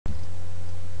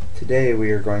Today we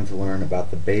are going to learn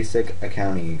about the basic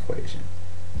accounting equation.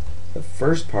 The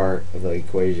first part of the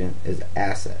equation is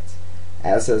assets.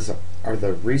 Assets are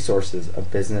the resources a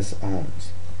business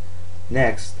owns.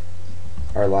 Next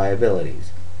are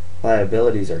liabilities.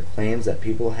 Liabilities are claims that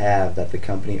people have that the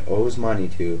company owes money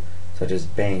to, such as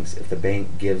banks if the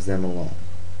bank gives them a loan.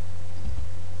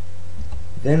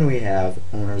 Then we have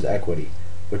owner's equity,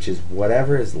 which is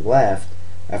whatever is left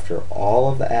after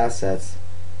all of the assets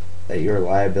that your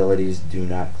liabilities do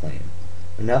not claim.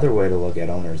 Another way to look at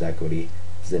owner's equity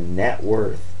is the net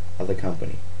worth of the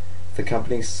company. If the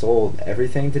company sold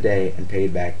everything today and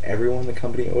paid back everyone the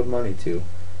company owed money to,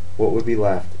 what would be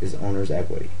left is owner's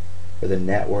equity, or the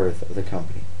net worth of the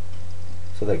company.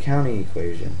 So the accounting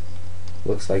equation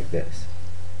looks like this.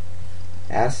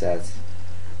 Assets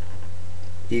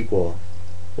equal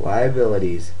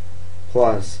liabilities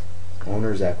plus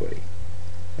owner's equity.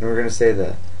 And we're going to say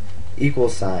the equal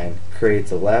sign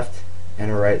creates a left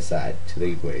and a right side to the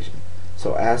equation.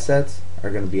 So assets are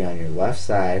going to be on your left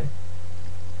side,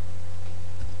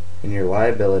 and your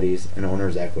liabilities and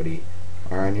owner's equity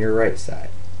are on your right side.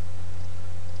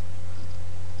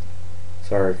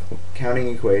 So our accounting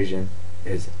equation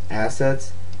is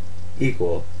assets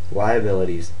equal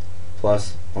liabilities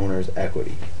plus owner's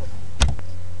equity.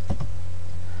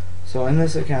 So in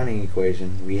this accounting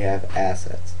equation we have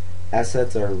assets.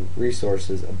 Assets are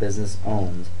resources a business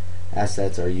owns.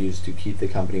 Assets are used to keep the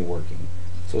company working.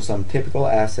 So some typical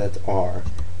assets are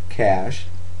cash,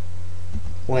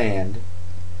 land,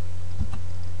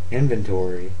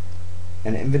 inventory,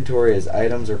 and inventory is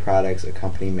items or products a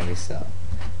company may sell.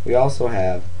 We also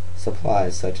have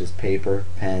supplies such as paper,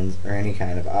 pens, or any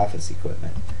kind of office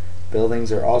equipment.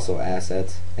 Buildings are also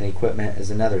assets, and equipment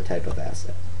is another type of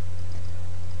asset.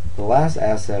 The last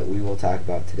asset we will talk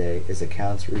about today is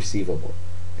accounts receivable.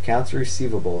 Accounts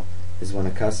receivable is when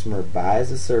a customer buys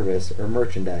a service or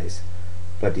merchandise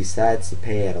but decides to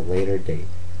pay at a later date.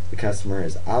 The customer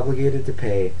is obligated to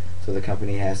pay, so the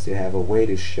company has to have a way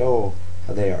to show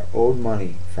how they are owed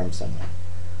money from someone.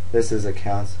 This is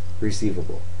accounts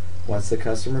receivable. Once the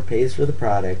customer pays for the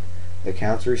product, the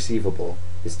accounts receivable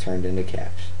is turned into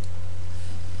cash.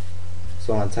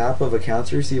 So on top of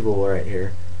accounts receivable right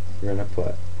here, we're going to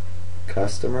put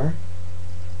customer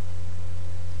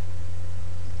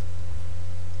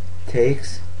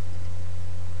takes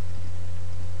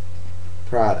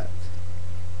product,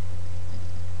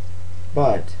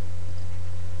 but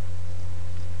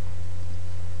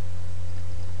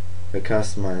the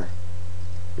customer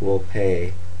will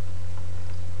pay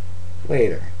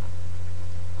later.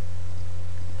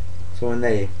 So when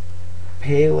they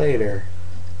pay later,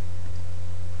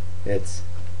 it's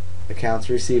accounts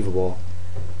receivable,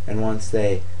 and once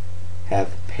they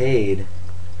have paid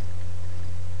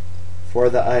for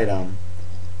the item,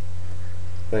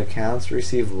 the accounts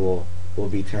receivable will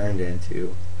be turned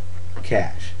into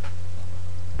cash.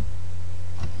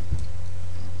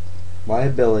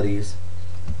 Liabilities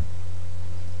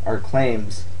are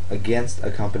claims against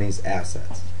a company's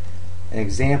assets. An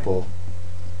example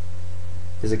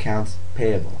is accounts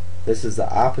payable. This is the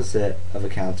opposite of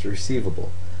accounts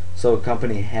receivable. So a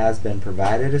company has been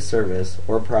provided a service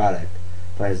or product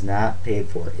but has not paid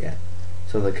for it yet.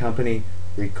 So the company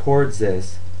records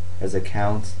this as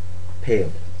accounts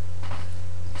payable.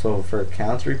 So for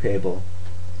accounts repayable,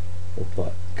 we'll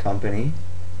put company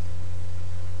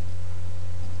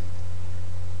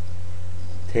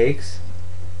takes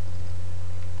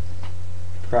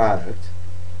product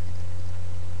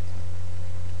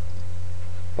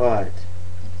but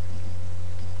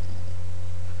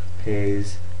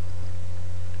pays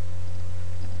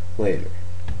later.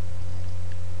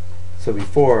 So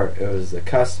before it was the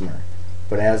customer,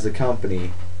 but as the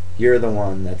company, you're the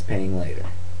one that's paying later.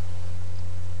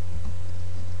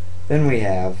 Then we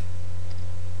have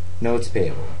notes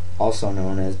payable, also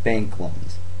known as bank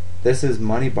loans. This is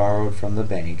money borrowed from the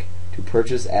bank to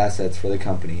purchase assets for the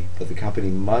company, but the company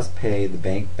must pay the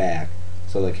bank back,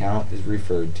 so the account is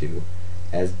referred to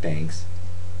as banks,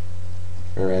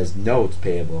 or as notes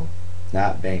payable,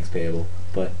 not banks payable,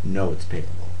 but notes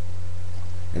payable.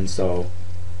 And so,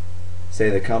 say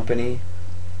the company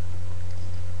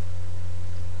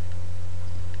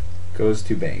goes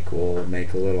to bank. We'll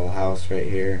make a little house right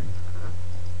here,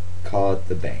 call it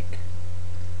the bank.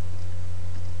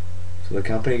 So the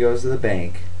company goes to the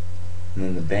bank, and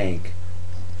then the bank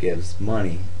gives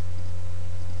money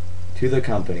to the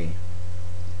company,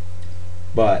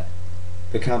 but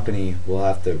the company will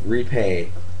have to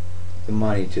repay the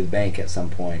money to the bank at some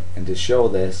point. And to show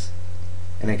this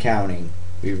in accounting,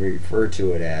 we refer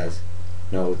to it as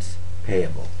notes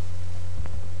payable.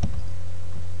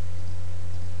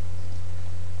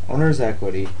 Owner's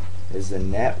equity is the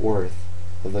net worth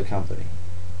of the company.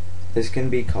 This can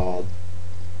be called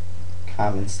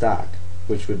common stock,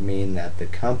 which would mean that the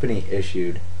company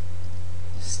issued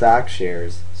stock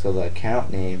shares, so the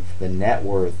account name for the net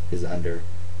worth is under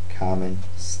common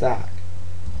stock.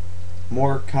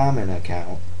 More common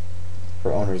account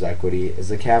for owner's equity is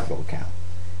the capital account.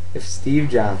 If Steve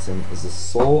Johnson is the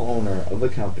sole owner of the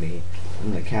company,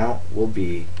 then the account will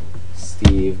be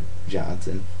Steve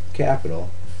Johnson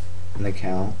Capital, and the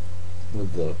account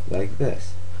would look like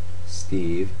this: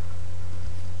 Steve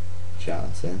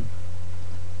Johnson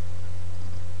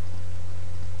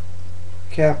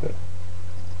Capital.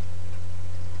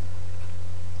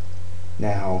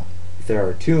 Now, if there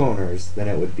are two owners, then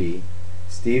it would be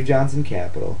Steve Johnson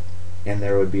Capital, and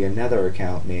there would be another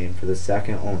account name for the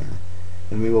second owner,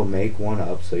 and we will make one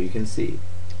up so you can see.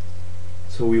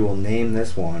 So we will name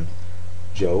this one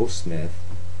Joe Smith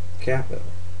Capital.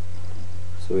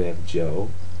 So we have Joe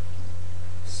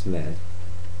Smith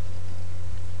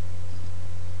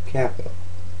Capital.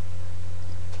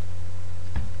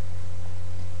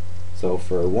 So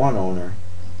for one owner,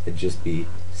 it'd just be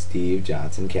Steve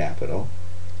Johnson Capital,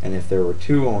 and if there were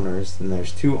two owners, then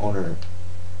there's two owner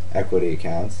equity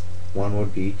accounts. One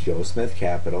would be Joe Smith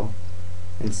Capital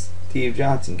and Steve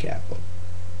Johnson Capital,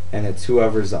 and it's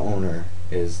whoever's the owner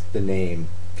is the name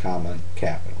comma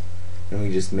capital, and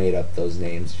we just made up those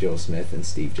names, Joe Smith and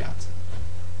Steve Johnson.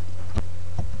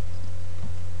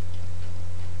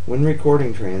 When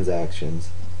recording transactions,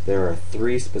 there are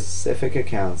three specific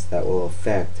accounts that will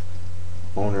affect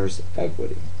owner's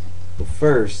equity. The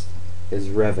first is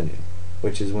revenue,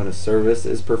 which is when a service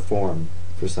is performed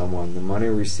for someone, the money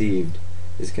received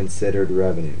is considered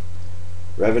revenue.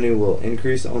 Revenue will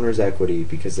increase owner's equity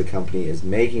because the company is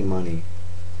making money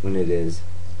when it is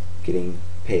getting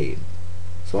paid.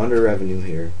 So under revenue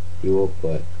here, we will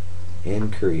put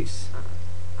increase.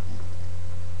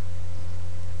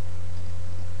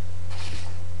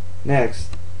 Next,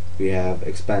 we have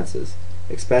expenses.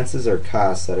 Expenses are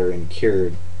costs that are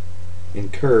incurred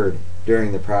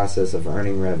during the process of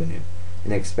earning revenue.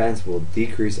 An expense will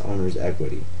decrease owner's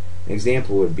equity. An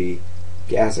example would be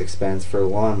gas expense for a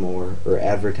lawnmower, or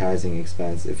advertising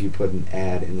expense if you put an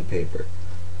ad in the paper.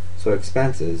 So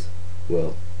expenses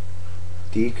will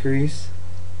decrease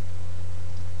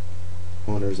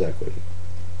owner's equity.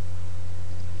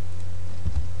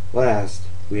 Last,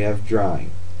 we have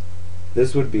drawing.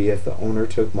 This would be if the owner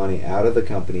took money out of the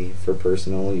company for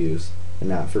personal use and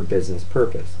not for business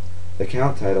purpose. The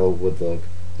account title would look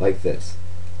like this: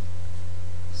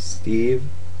 Steve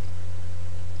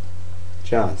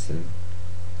Johnson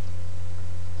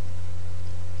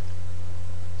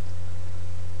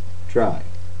Drawing.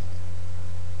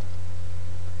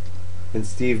 And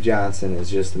Steve Johnson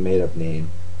is just a made-up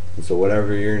name, and so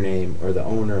whatever your name or the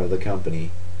owner of the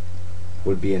company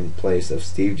would be in place of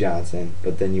Steve Johnson,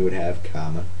 but then you would have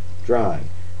comma drawing.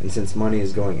 And since money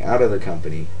is going out of the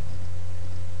company,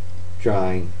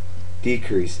 drawing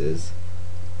decreases,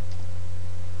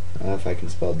 if I can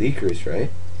spell decrease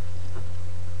right,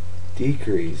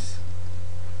 decrease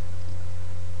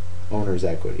owner's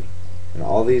equity. And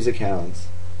all these accounts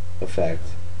affect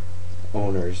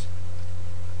owner's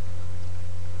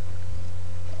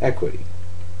equity.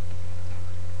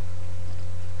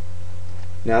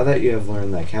 Now that you have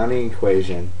learned the accounting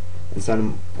equation and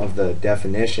some of the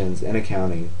definitions in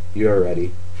accounting, you are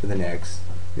ready for the next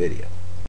video.